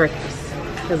be breakfast,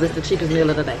 because it's the cheapest meal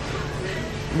of the day.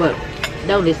 But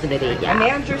don't listen to that, y'all.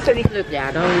 Look,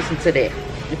 y'all, don't listen to that.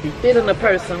 If you feeling a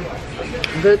person,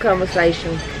 good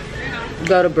conversation,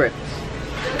 go to breakfast.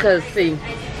 Because see,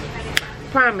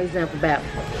 prime example, about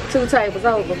 2 tables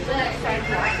over.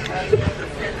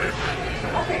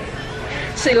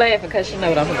 She laughing because she know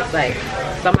what I'm gonna say.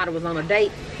 Somebody was on a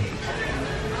date.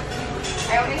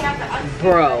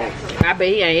 Bro, I bet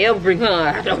he ain't ever bring her.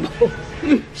 I don't know.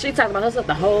 She talking about herself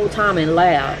the whole time and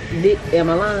loud. Am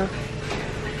I lying?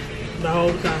 The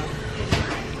whole time.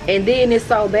 And then it's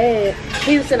so bad.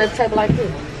 He was sitting at the table like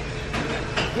this.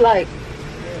 Like,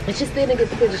 and she still didn't get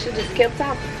the picture. She just kept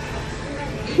talking.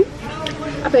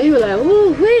 I bet he was like,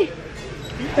 ooh, wee.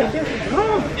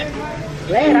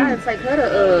 Glad I didn't take her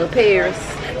to Paris.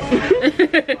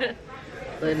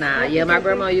 But nah, yeah, my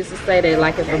grandma used to say that,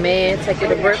 like, if a man take you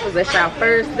to breakfast, that's your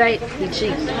first date, he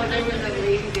cheap.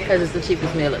 Because it's the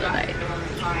cheapest meal of the day.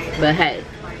 But hey,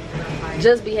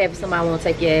 just be happy somebody won't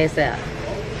take your ass out.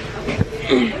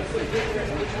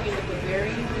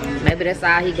 Maybe that's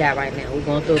all he got right now. We're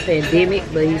going through a pandemic,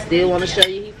 but he still want to show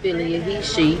you he feeling you, he,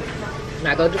 she.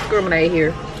 Not gonna discriminate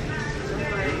here.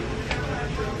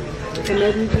 And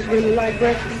maybe you just really like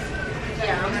breakfast?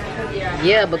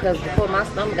 Yeah, because before my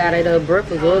stomach got ate up,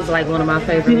 breakfast was like one of my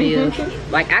favorite meals.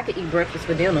 Like, I could eat breakfast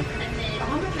for dinner.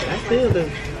 I still do.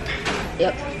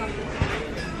 Yep.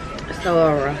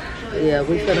 So, yeah,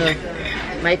 we finna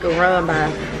make a run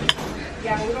by,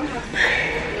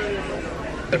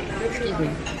 excuse me,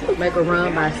 make a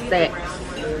run by Saks.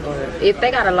 Or if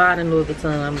they got a line in Louis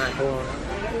Vuitton, I'm not going.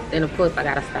 Then of course I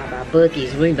gotta stop by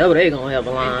Buc-ee's. We know they gonna have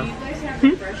a line.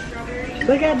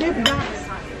 They got different boxes.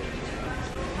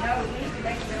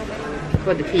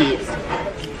 For the kids.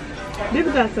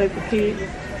 Different boxes say for kids.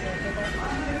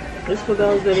 It's for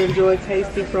those that enjoy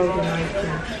tasty frozen ice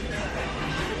cream.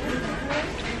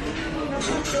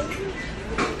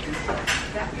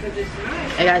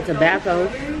 I got tobacco.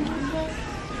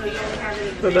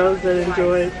 For those that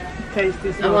enjoy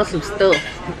tasty stuff. I want some stuff.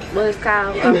 What is it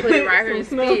called? I put it right here and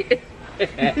spit.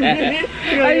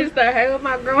 I used to hang with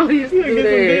my grandma. Used to do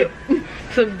that.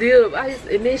 some dip.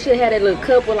 And then she had that little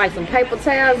cup with like some paper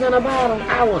towels on the bottom.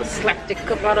 I want to slap the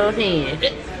cup out of her hand.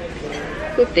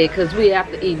 Put that, cause we have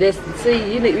to eat.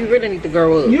 See, you really need to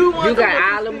grow up. You got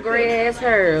all them gray ass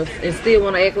hairs and still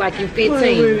want to act like you 15. Pull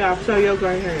it out, show your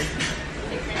gray hair.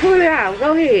 Pull it out.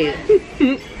 Go ahead.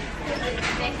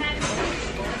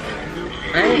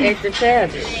 I ain't acting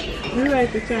childish. You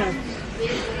acting childish.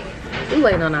 We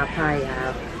waiting on our pie,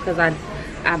 y'all, cause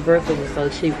our birthday was so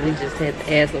cheap. We just had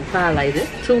to add some pie. Like, this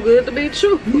too good to be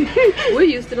true. We're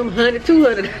used to them $100,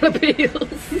 $200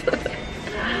 bills.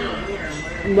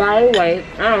 By the way,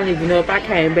 I don't even know if I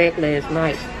came back last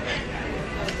night.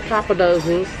 Papa Do's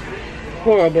was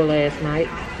horrible last night.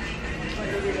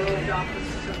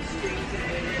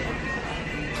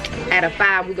 Out of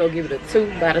 5, we gonna give it a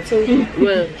 2 out of 2.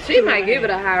 Well, she might give it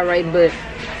a high rate, but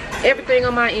everything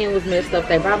on my end was messed up.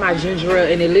 They brought my ginger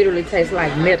ale and it literally tastes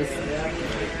like medicine.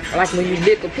 Like when you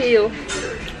lick a pill.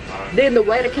 Then the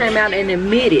waiter came out and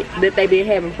admitted that they been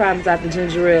having problems out the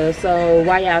ginger ale. So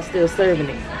why y'all still serving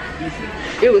it?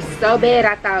 It was so bad,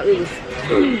 I thought it was,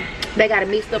 they got it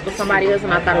mixed up with somebody else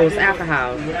and I thought it was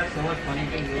alcohol.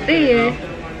 Then,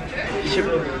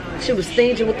 she was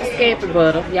stingy with the scampi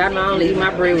butter. Y'all know I only eat my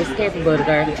bread with scampi butter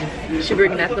there. She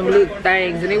bringing out them little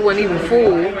things and it wasn't even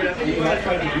full.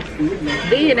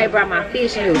 Then they brought my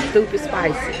fish and it was stupid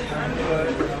spicy.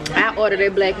 I order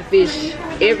that black fish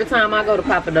every time I go to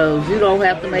Papa Do's. You don't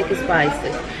have to make it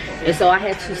spicy. And so I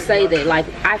had to say that, like,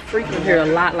 I frequent here a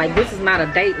lot. Like, this is not a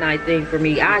date night thing for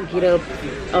me. I get up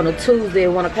on a Tuesday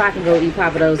at 1 o'clock and go eat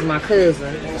Papa Do's with my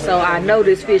cousin. So I know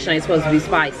this fish ain't supposed to be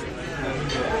spicy.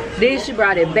 Then she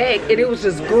brought it back and it was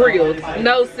just grilled.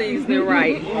 No seasoning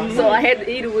right. So I had to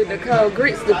eat it with the cold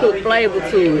grits to put flavor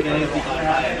to it.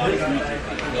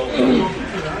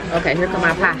 Okay, here come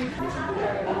my pie.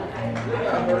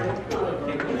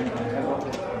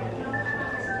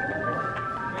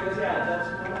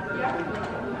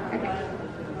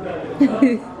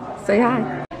 Say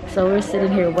hi. So we're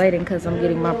sitting here waiting because I'm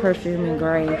getting my perfume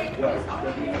engraved.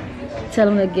 Tell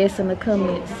them to guess in the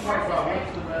comments.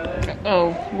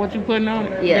 Oh, what you putting on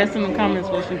it? Yeah. Guess in the comments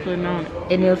what you putting on it.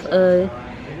 And if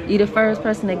you the first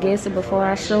person to guess it before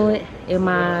I show it in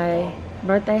my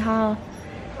birthday haul,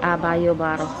 I'll buy you a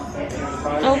bottle.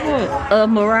 Oh, what? Of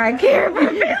Mariah Carey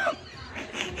perfume.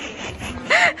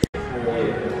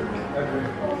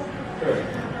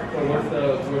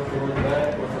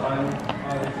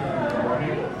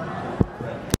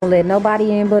 Don't let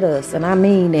nobody in but us, and I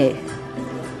mean that.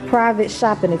 Private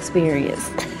shopping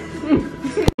experience.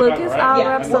 Look, it's all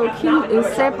wrapped so cute.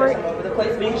 It's separate. The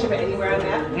place being shipped anywhere on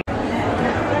that.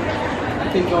 I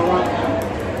think go on.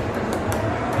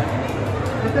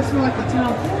 But that's like the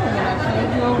town hall, actually.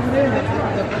 You over there,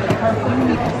 the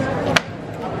perfume.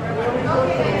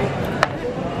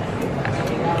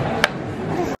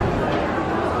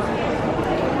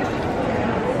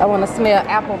 I want to smell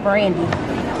apple brandy.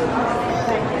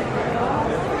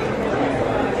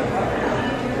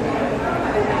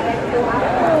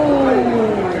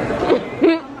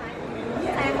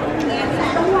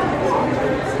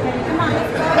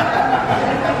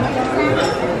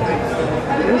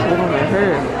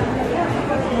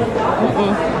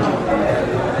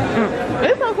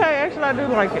 It's okay, actually I do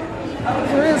like it.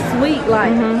 It's real sweet,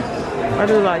 like. I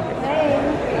do like it.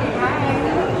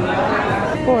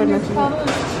 For $254.39.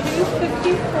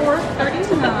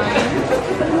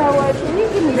 You know what? Can you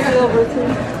give me silver too?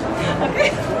 Okay.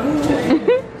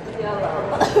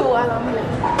 While I'm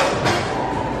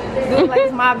here. Look like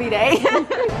it's my B-Day.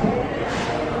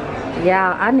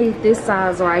 Yeah, I need this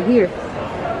size right here.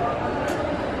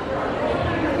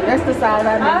 That's the size I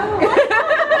need.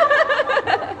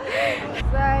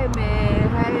 Say, man,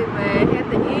 hey, man, at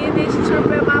the end this trip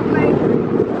in my favorite.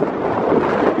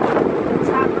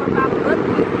 Talking about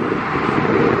Bucky.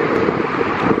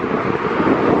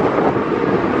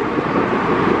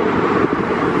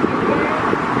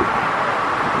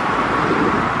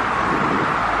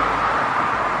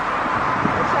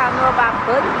 What y'all know about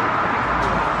Bucky?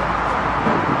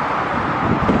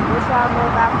 What y'all know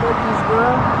about Bucky's,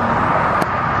 girl?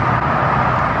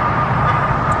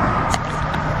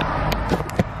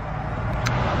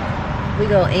 We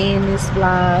gonna end this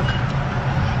vlog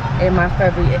in my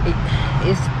favorite.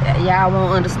 Y'all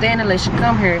won't understand unless you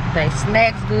come here. They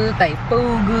snacks good, they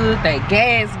food good, they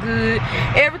gas good,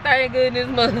 everything good in this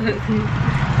mother.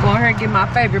 Go here and get my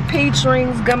favorite peach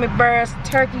rings, gummy bears,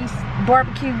 turkeys,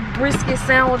 barbecue, brisket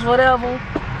sandwich, whatever.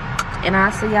 And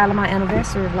I'll see y'all in my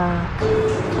anniversary vlog.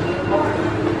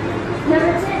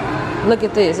 Look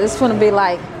at this. It's gonna be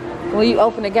like when you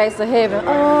open the gates of heaven.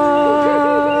 Oh.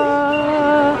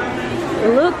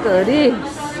 Look at this.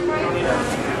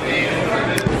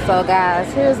 So guys,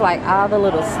 here's like all the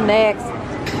little snacks,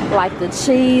 like the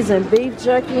cheese and beef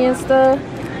jerky and stuff.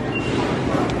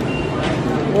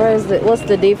 Where is it? What's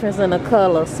the difference in the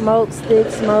color? Smoke, stick,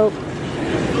 smoke.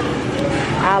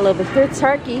 All over here,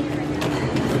 turkey.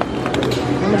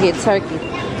 I'm gonna get turkey.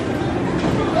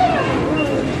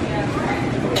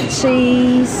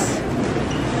 Cheese.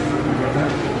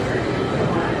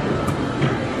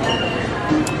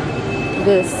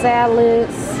 Good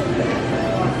salads.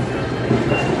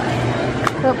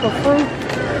 Cup of fruit.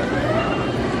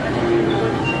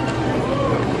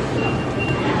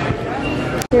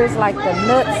 Here's like the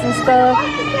nuts and stuff.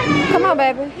 Come on,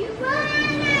 baby.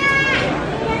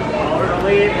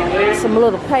 Some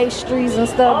little pastries and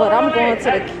stuff, but I'm going to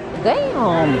the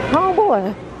damn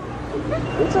homeboy.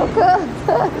 It's okay.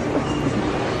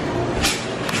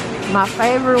 My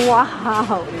favorite,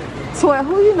 wow. 12.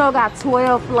 Who you know got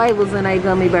 12 flavors in their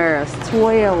gummy bears?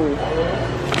 12.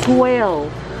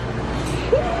 12.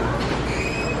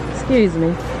 Excuse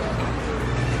me.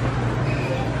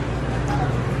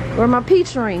 Where are my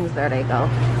peach rings? There they go.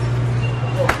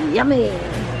 Yummy.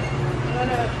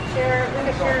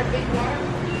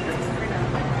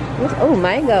 Oh,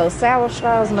 mango. Sour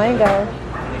straws mango.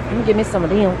 Let me give me some of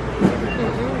them.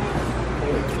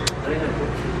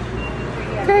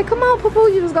 Okay, come on, Poo-Poo.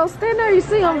 You just go stand there. You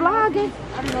see I'm vlogging.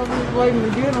 I don't know if he was waiting to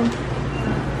get them.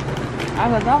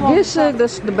 Get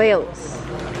Suge the belts.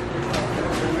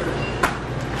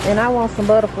 And I want some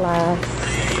butterflies.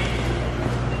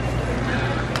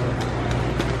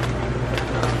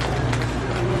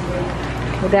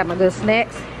 We got my good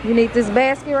snacks. You need this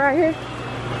basket right here?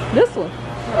 This one.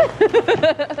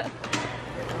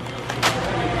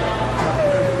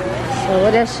 So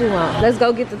what else you want? Let's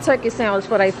go get the turkey sandwich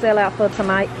for they sell out for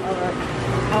tonight.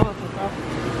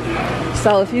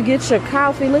 So if you get your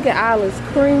coffee, look at all this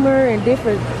creamer and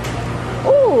different.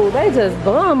 Ooh, they just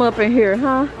bum up in here,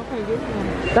 huh? Okay, this one.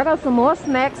 I got some more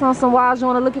snacks on some walls. You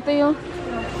want to look at them?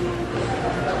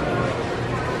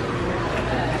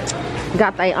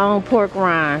 Got their own pork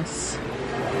rinds.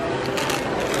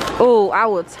 Oh, I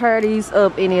would tear these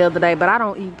up any other day, but I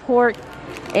don't eat pork.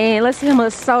 And let's see how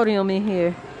much sodium in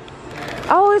here.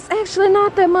 Oh, it's actually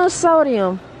not that much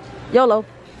sodium. YOLO.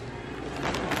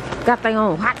 Got their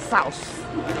own hot sauce.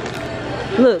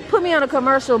 Look, put me on a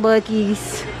commercial,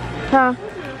 Buc-ee's. Huh?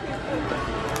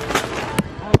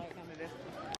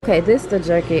 Okay, this the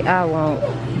jerky I want,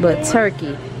 but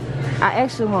turkey. I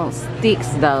actually want sticks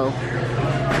though.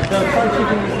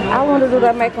 I want to do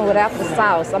that making without the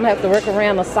sauce. I'm gonna have to work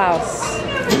around the sauce.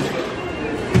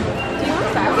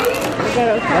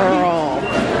 Girl.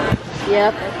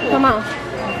 Yep. Come on.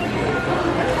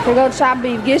 Here go chopped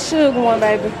beef. Get Suge one,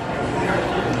 baby.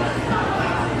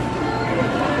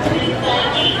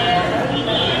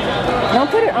 Don't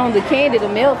put it on the candy to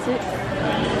melt it.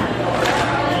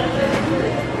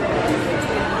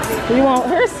 You want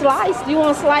her sliced? You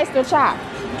want sliced or chopped?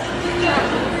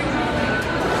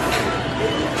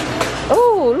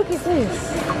 Oh, look at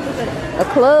this. A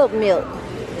club milk.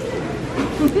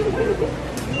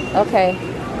 Okay.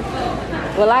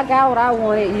 Well, I got what I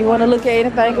wanted. You want to look at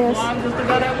anything else? Just to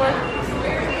go that way?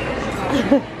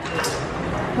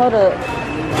 Hold up.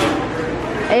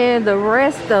 And the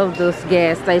rest of those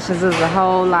gas stations is a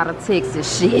whole lot of Texas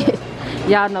shit.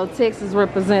 Y'all know Texas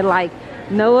represent like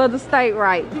no other state,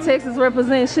 right? Texas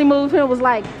represents. She moved here, was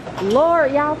like,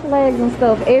 Lord, y'all flags and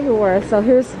stuff everywhere. So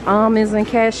here's almonds and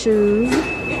cashews.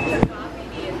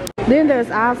 Then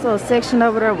there's also a section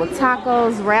over there with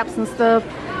tacos, wraps and stuff.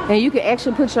 And you can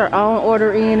actually put your own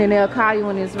order in and they'll call you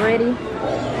when it's ready.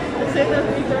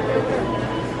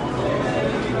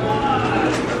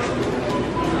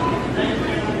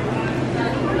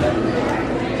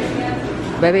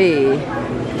 Baby.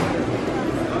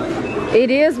 It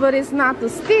is, but it's not the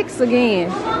sticks again.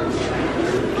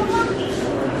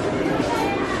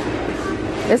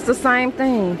 It's the same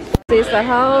thing. It's the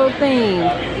whole thing.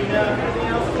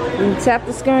 You tap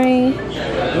the screen.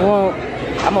 You want,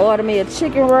 I'm gonna order me a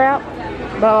chicken wrap,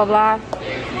 blah, blah, blah.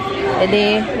 And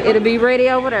then it'll be ready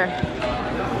over there.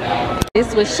 This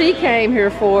is what she came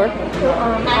here for.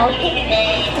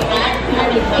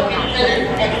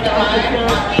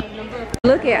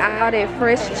 Look at all that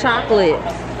fresh chocolate.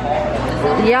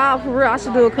 Y'all, for real, I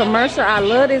should do a commercial. I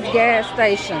love this gas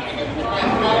station.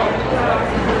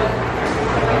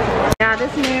 Now,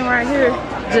 this man right here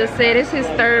just said it's his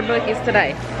third Buc-ee's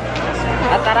today.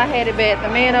 I thought I had it bad. The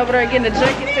man over there getting the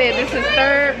jerky said this is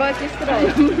third Buc-ee's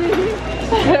today.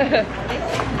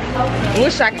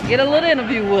 Wish I could get a little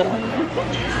interview with him.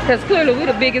 Because clearly we're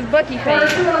the biggest Buc-ee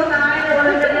fans.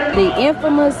 The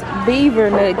infamous beaver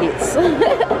nuggets.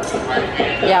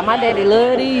 Yeah, my daddy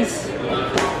love these.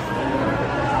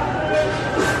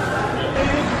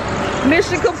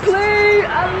 Mission complete.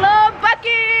 I love Buc-ee's.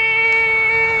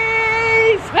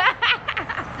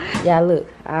 Yeah, look,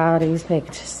 all these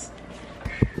packages.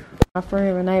 My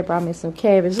friend Renee brought me some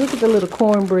cabbage. Look at the little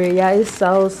cornbread, y'all. It's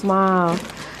so small.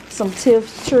 Some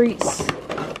Tiff's treats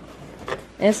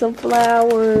and some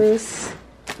flowers.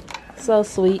 So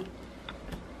sweet.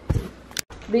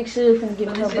 Big Sugar finna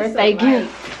give me her birthday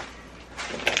gift.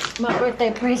 My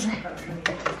birthday present.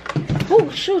 Oh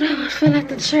shoot, I almost fell out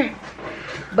the chair.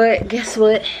 But guess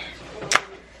what?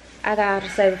 I gotta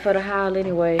save it for the haul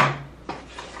anyway.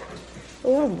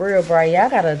 Oh, I'm real bright. Y'all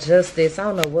gotta adjust this. I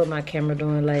don't know what my camera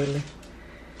doing lately.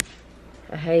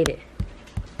 I hate it.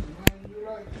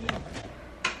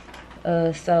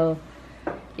 So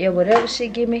yeah, whatever she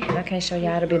give me, I can't show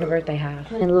y'all to be in the birthday haul.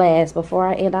 And last, before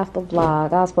I end off the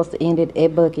vlog, I was supposed to end it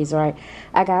at Buc-ee's, right?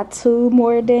 I got 2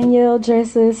 more Danielle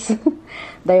dresses.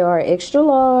 They are extra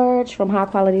large from High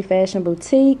Quality Fashion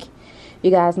Boutique. You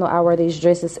guys know I wear these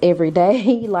dresses every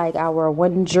day. Like, I wear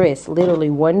one dress, literally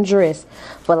one dress,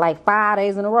 for like 5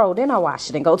 days in a row. Then I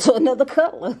wash it and go to another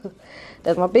color.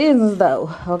 That's my business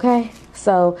though, okay?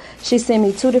 So she sent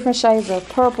me 2 different shades of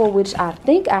purple, which I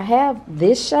think I have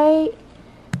this shade.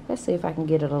 Let's see if I can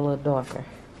get it a little darker.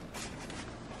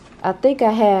 I think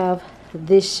I have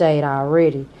this shade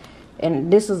already.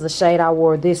 And this is the shade I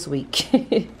wore this week.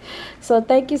 So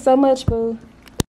thank you so much, boo.